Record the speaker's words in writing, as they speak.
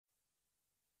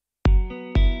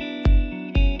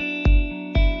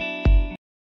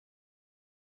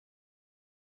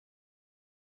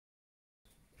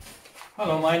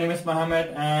Hello, my name is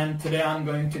Mohammed and today I'm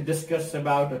going to discuss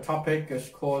about a topic. It's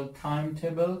called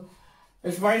timetable.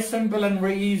 It's very simple and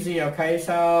very easy, okay?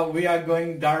 So we are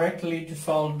going directly to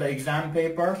solve the exam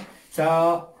paper.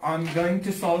 So I'm going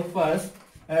to solve first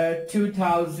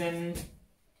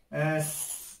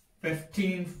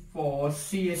 2015 for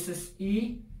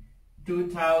CSSE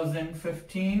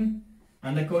 2015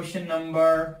 and the question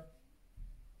number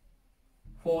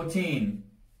 14.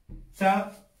 So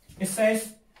it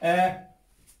says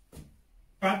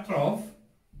Petrov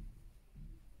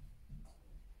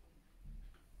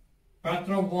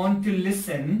want to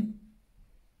listen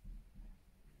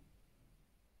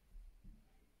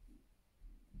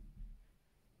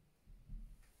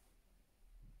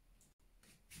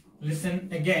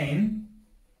again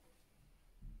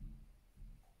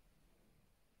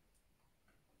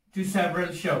to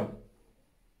several shows.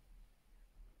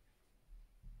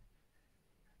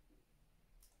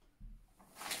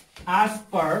 As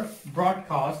per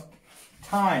broadcast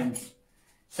times.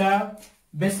 So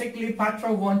basically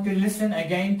Petrov want to listen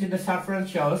again to the several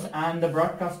shows and the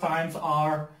broadcast times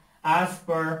are as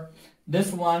per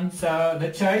this one. So the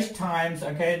church times,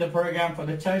 okay, the program for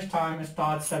the church time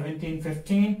starts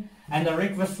 17:15 and the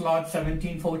request slot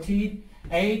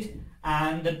 17:48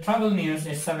 and the travel news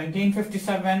is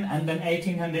 17:57 and then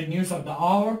 1800 news of the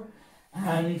hour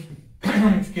and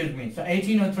excuse me, so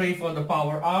 1803 for the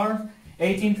power hour,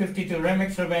 1852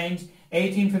 remix revenge,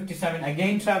 1857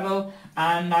 again travel,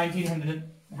 and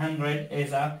 1900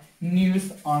 is a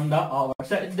news on the hour.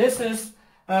 So this is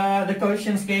the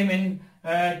questions came in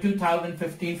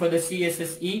 2015 for the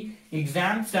CSSE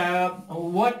exam. So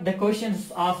what the question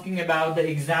is asking about the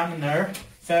examiner.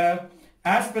 So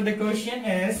as per the question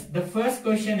is, the first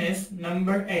question is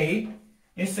number 8.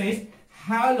 It says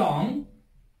how long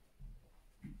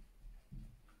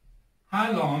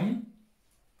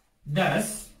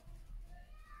does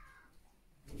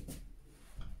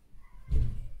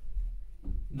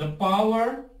the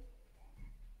power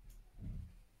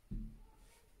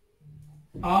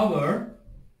hour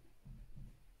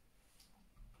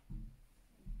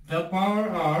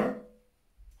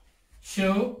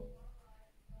show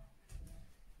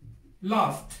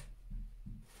last?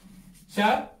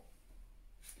 So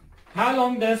how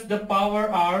long does the power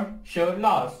hour show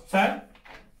last? So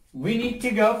we need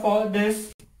to go for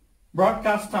this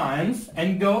broadcast times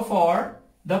and go for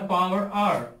the power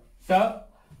hour. So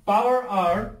power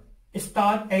hour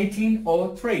start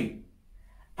 1803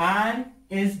 and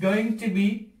is going to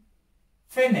be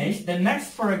finished. The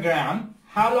next program,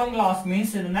 how long last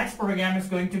means the next program is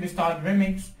going to be start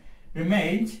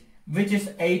remage, which is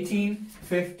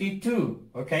 1852.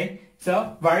 Okay,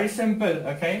 so very simple.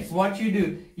 Okay, what you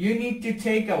do, you need to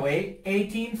take away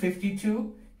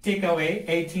 1852, take away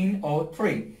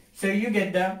 1803. So you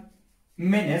get the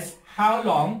minutes, how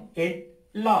long it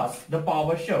lasts, the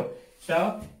power show.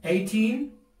 So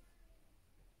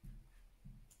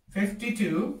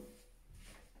 1852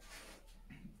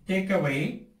 take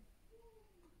away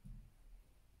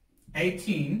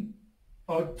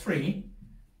 1803,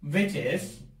 which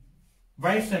is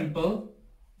very simple,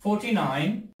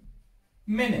 49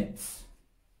 minutes.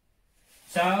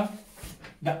 So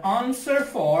the answer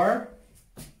for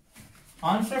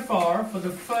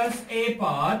the first A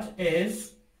part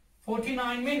is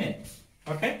 49 minutes.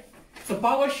 Okay, so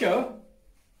power show,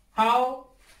 how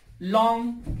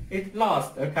long it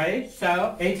lasts. Okay,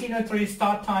 so 1803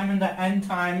 start time and the end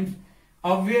time.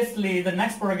 Obviously the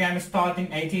next program is starting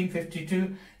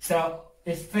 1852, so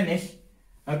it's finished,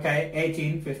 okay,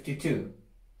 1852.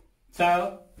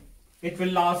 So it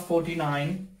will last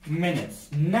 49 minutes.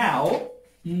 Now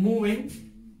moving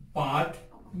part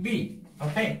B.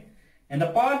 Okay, and the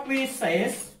part B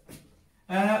says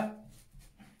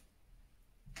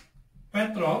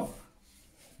Petrov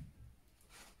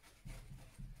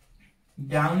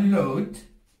downloads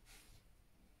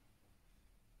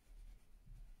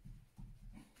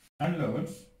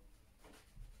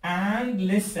and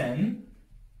listens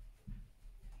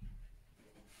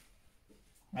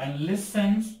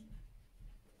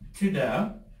to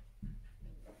the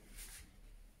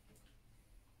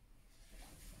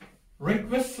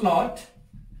request slot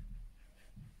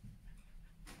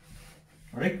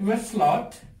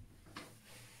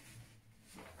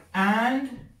and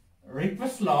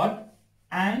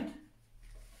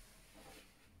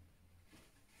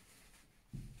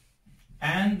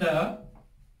the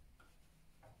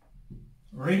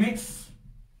remix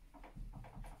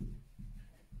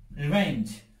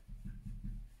revenge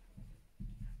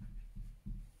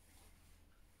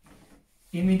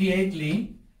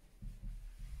immediately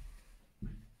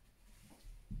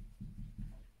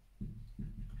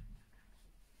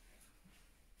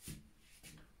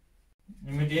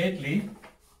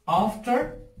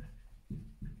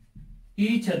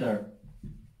each other.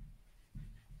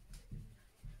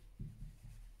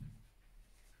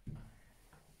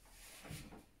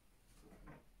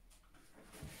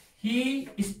 He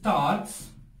starts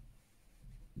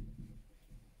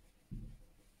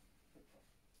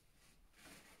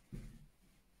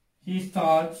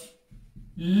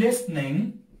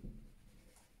listening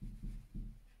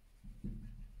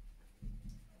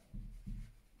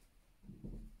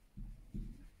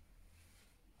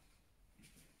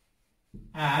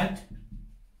at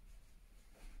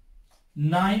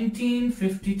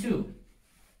 19:52.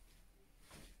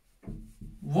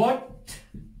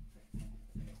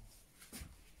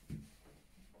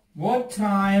 What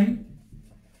time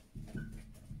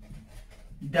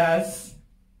does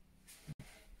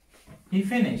he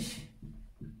finish?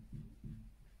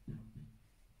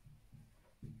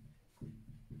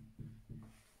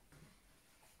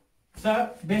 So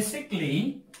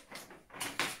basically,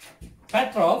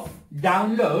 Petrov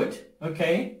download,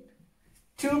 okay,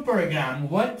 two program.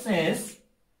 One is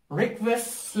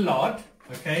request slot,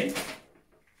 okay,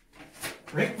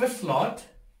 request slot,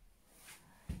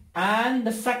 and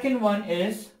the second one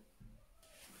is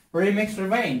remix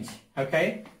revenge,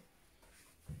 okay.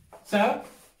 So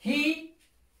he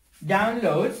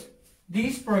downloads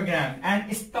these programs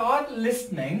and start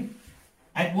listening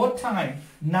at what time?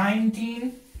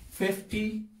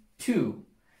 19:52.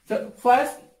 So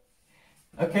first,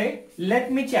 okay,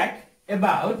 let me check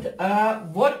about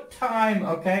what time,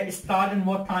 okay, start and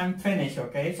what time finish,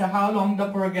 okay. So how long the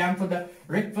program for the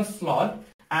request slot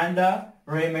and the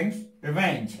remix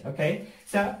revenge, okay.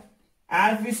 So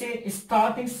as we say, it's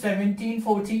starting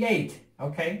 17:48,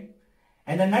 okay,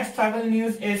 and the next travel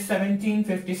news is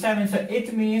 17:57. So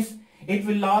it means it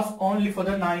will last only for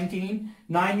the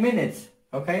 9 minutes,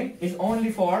 okay. It's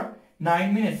only for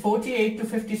 9 minutes, 48 to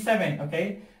 57,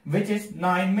 okay, which is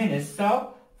 9 minutes.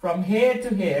 So from here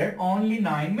to here, only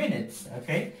 9 minutes,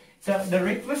 okay. So the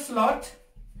request slot,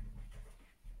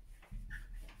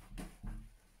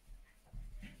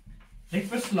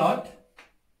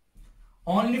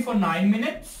 only for 9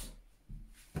 minutes,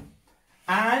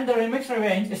 and the remix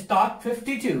revenge start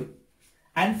 52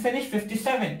 and finish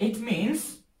 57. It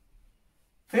means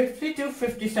 52,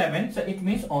 57, so it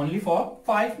means only for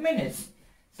 5 minutes.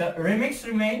 So remix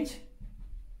revenge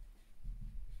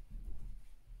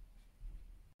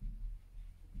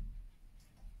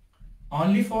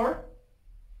only for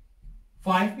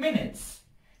 5 minutes.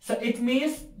 So it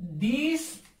means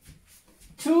these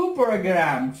two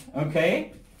programs,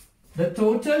 okay, the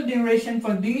total duration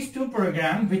for these two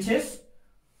programs, which is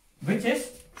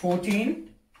 14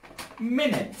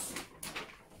 minutes.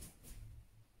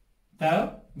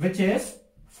 So which is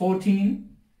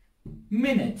 14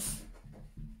 minutes.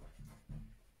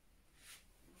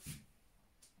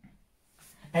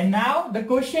 And now the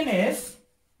question is,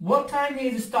 what time he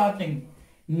is starting?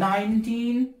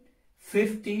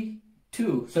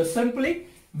 19:52. So simply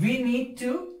we need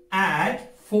to add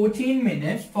 14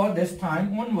 minutes for this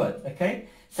time onwards, okay.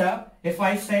 So if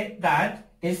I say that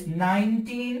is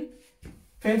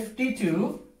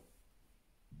 19:52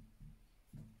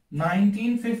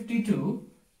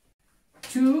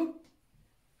 to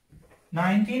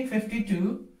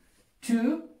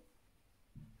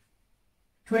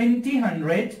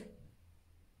 2000,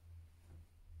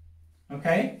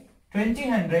 okay,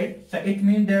 2000, so it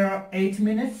means there are 8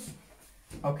 minutes,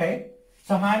 okay.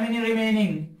 So how many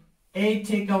remaining? 8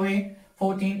 take away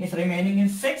 14 is remaining in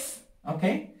 6,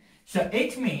 okay. So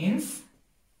it means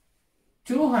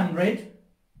 200,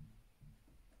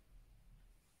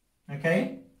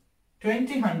 okay,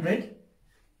 2000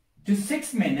 to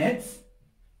 6 minutes.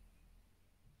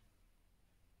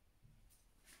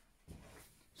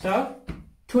 So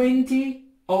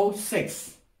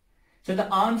 20:06. So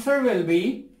the answer will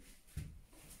be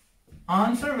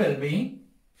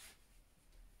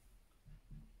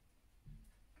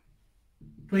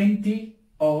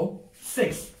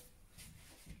 20:06.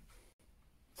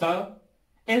 So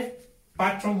if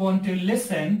Patra want to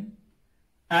listen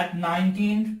at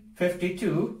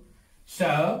 19:52,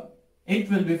 so it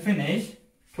will be finished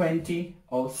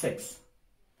 20:06.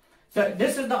 So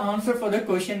this is the answer for the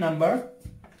question number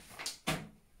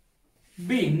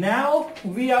B. Now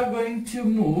we are going to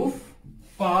move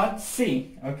part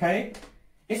C, okay.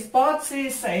 If part C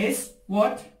says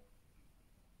what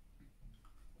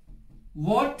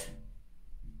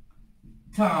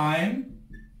time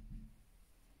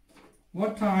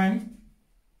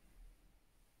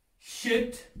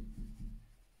should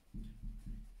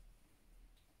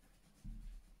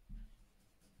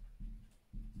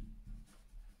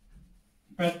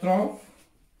Petrov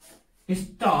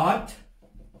start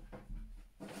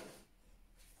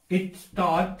it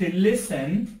start to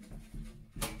listen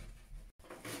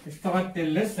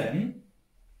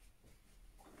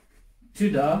to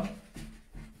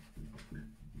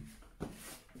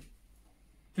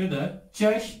the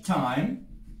church time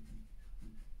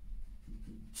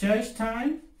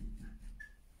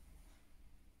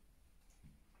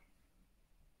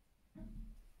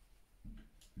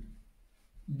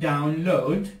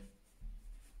download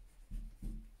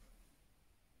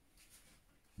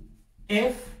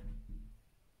if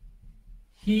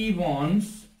he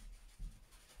wants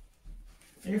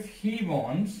to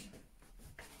finish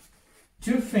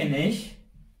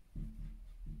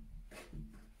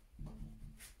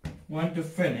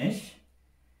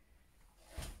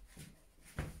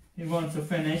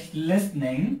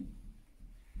listening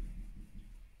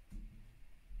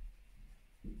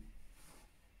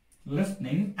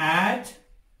at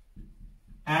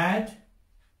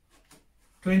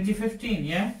 2015,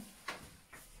 yeah.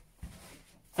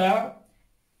 So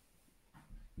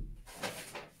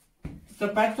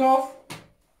Petrov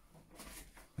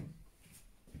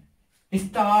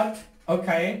start,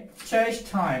 okay, church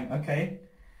time, okay,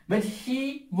 but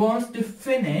he wants to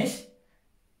finish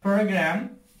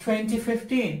program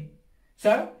 2015.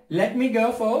 So let me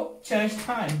go for church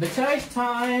time. The church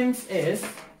times is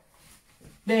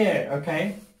there,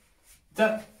 okay.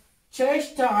 The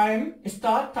church time,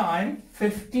 start time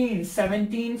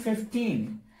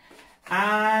 17:15,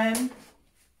 and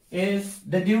is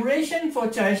the duration for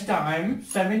church time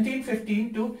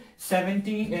 17:15 to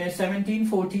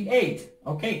 17:48.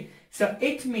 Okay, so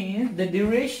it means the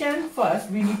duration first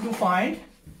we need to find.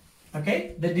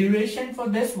 Okay, the duration for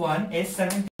this one is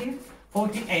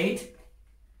 17:48.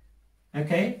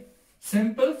 Okay,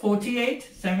 simple,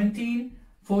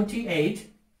 17:48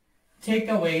 take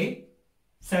away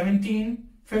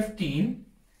 17:15,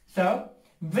 so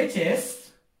which is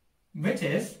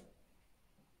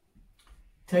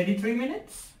 33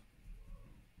 minutes.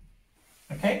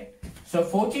 Okay, so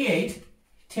 48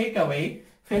 take away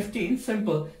 15,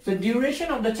 simple. So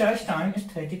duration of the church time is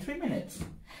 33 minutes.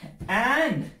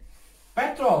 And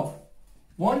Petrov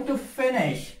want to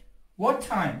finish what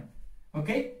time?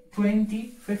 Okay,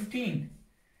 2015.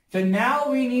 So now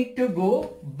we need to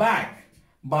go back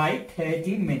by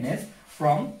 30 minutes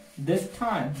from this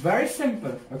time. Very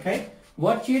simple, okay?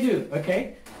 What you do,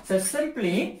 okay? So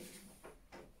simply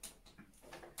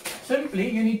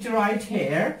you need to write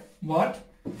here what?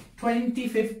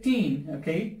 2015,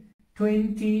 okay?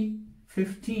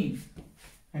 2015,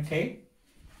 okay?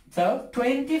 So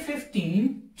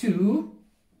 2015 to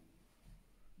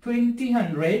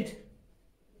 2000,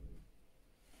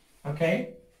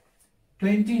 okay?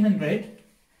 2000,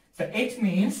 so it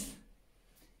means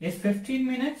it's 15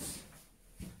 minutes,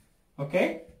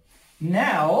 okay?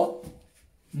 Now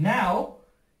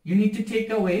you need to take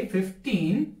away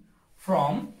 15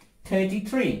 from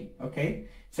 33, okay?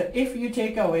 So if you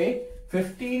take away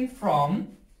 15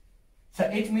 from, so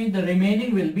it means the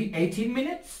remaining will be 18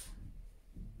 minutes,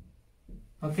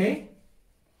 okay?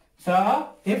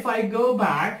 So if I go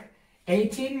back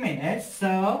 18 minutes,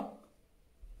 so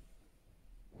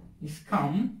it's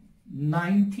come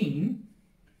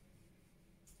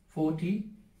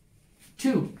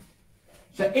 1942.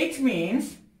 So it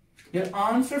means your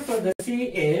answer for the C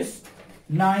is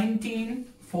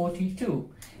 1942.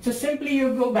 So simply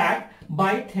you go back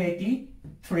by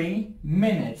 33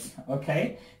 minutes,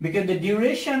 okay? Because the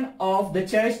duration of the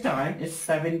church time is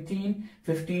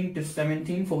 17:15 to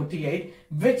 17:48,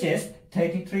 which is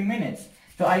 33 minutes.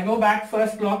 So I go back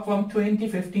first clock from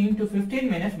 20:15 to 15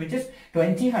 minutes, which is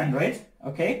 2000,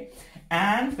 okay?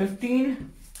 And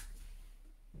 15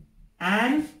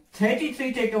 and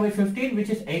 33 take away 15, which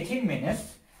is 18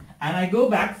 minutes. And I go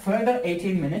back further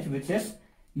 18 minutes, which is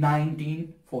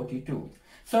 1942.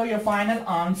 So your final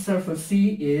answer for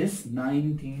C is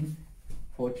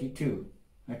 1942,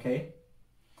 okay?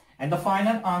 And the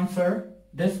final answer,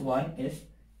 this one is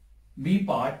B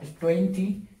part, is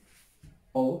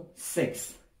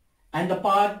 20:06. And the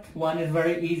part one is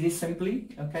very easy, simply,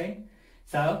 okay?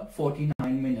 So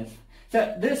 49 minutes.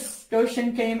 So this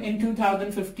question came in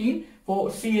 2015 for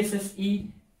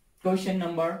CSSE question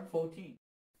number 14.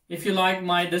 If you like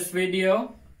this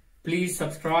video, please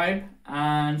subscribe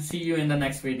and see you in the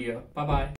next video. Bye bye.